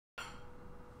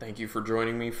Thank you for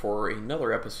joining me for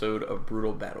another episode of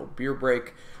Brewtal Battle Beer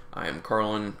Break. I am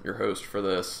Carlin, your host for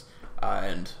this,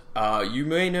 and you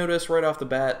may notice right off the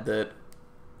bat that,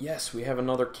 yes, we have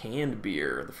another canned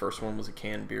beer. The first one was a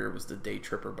canned beer. It was the Day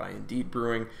Tripper by Indeed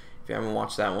Brewing. If you haven't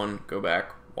watched that one, go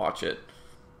back, watch it.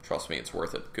 Trust me, it's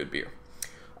worth it. Good beer.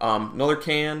 Another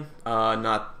can,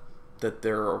 not that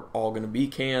they're all going to be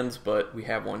cans, but we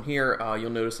have one here. You'll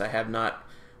notice I have not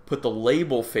put the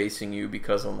label facing you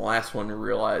because on the last one we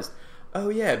realized, oh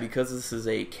yeah, because this is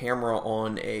a camera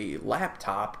on a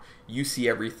laptop, you see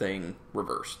everything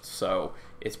reversed. So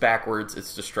it's backwards,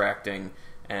 it's distracting,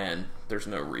 and there's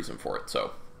no reason for it.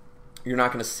 So you're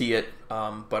not going to see it,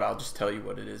 but I'll just tell you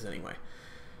what it is anyway.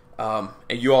 And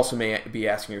you also may be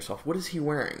asking yourself, what is he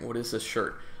wearing? What is this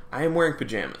shirt? I am wearing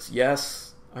pajamas.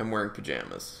 Yes, I'm wearing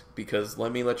pajamas. Because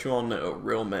let you all know,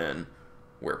 real men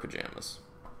wear pajamas.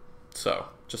 So,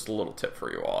 just a little tip for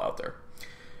you all out there.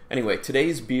 Anyway,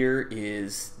 today's beer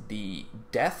is the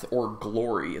Death or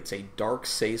Glory. It's a dark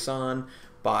saison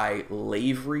by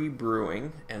Lavery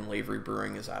Brewing, and Lavery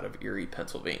Brewing is out of Erie,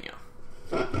 Pennsylvania.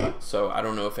 So, I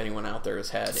don't know if anyone out there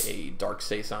has had a dark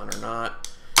saison or not.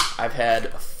 I've had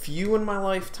a few in my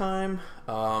lifetime.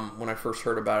 When I first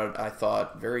heard about it, I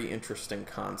thought, very interesting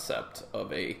concept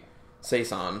of a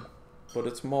saison, but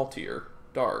it's maltier,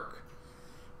 dark.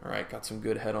 Alright, got some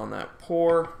good head on that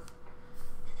pour.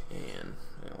 And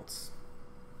let's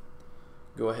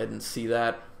go ahead and see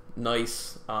that.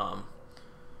 Nice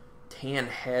tan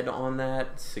head on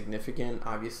that. Significant.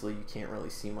 Obviously, you can't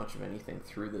really see much of anything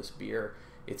through this beer.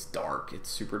 It's dark. It's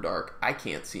super dark. I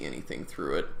can't see anything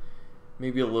through it.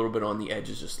 Maybe a little bit on the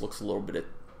edges. Just looks a little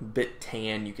bit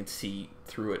tan. You can see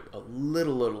through it a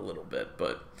little bit.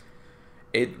 But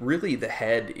it really, the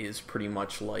head is pretty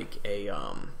much like a...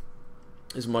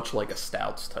 is much like a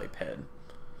stouts type head.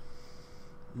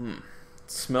 It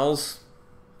smells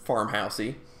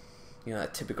farmhousey. You know,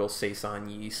 that typical saison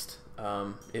yeast.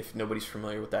 If nobody's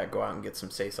familiar with that, go out and get some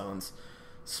saisons.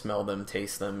 Smell them,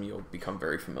 taste them. You'll become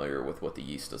very familiar with what the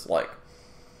yeast is like.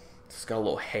 It's got a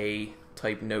little hay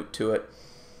type note to it.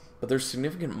 But there's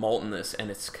significant maltiness, and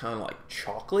it's kind of like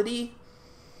chocolatey.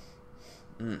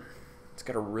 It's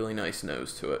got a really nice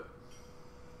nose to it.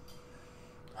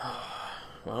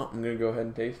 Well, I'm going to go ahead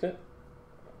and taste it.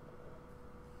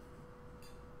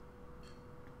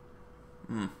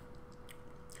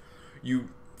 You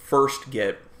first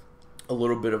get a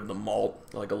little bit of the malt,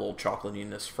 like a little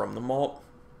chocolatiness from the malt,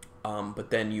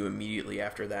 but then you immediately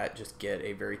after that just get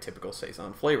a very typical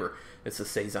saison flavor. It's a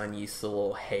saison yeast, a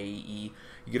little hay-y.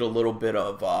 You get a little bit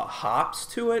of hops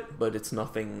to it, but it's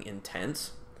nothing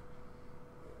intense.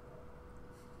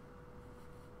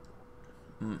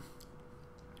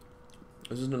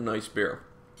 This is a nice beer.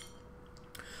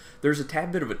 There's a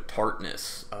tad bit of a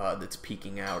tartness that's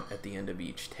peeking out at the end of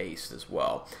each taste as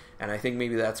well. And I think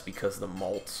maybe that's because the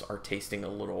malts are tasting a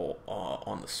little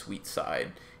on the sweet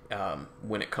side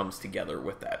when it comes together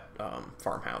with that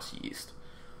farmhouse yeast.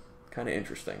 Kind of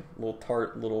interesting. A little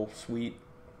tart, little sweet.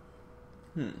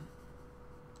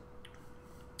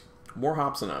 More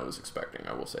hops than I was expecting,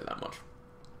 I will say that much.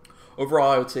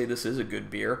 Overall, I would say this is a good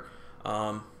beer.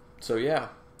 So yeah.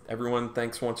 Everyone,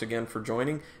 thanks once again for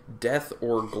joining. Death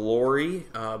or Glory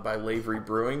by Lavery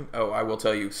Brewing. Oh, I will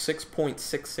tell you,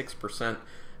 6.66%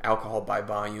 alcohol by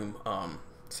volume.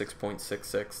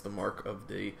 6.66, the mark of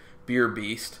the beer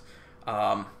beast.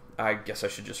 I guess I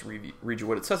should just read you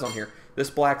what it says on here. This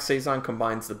black saison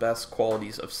combines the best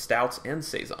qualities of stouts and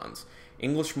saisons.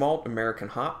 English malt, American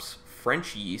hops,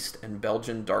 French yeast, and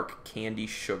Belgian dark candy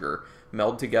sugar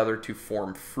meld together to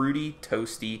form fruity,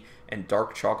 toasty, and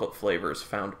dark chocolate flavors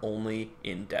found only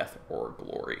in Death or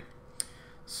Glory.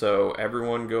 So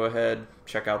everyone go ahead,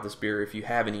 check out this beer if you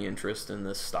have any interest in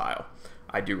this style.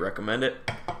 I do recommend it.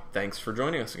 Thanks for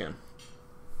joining us again.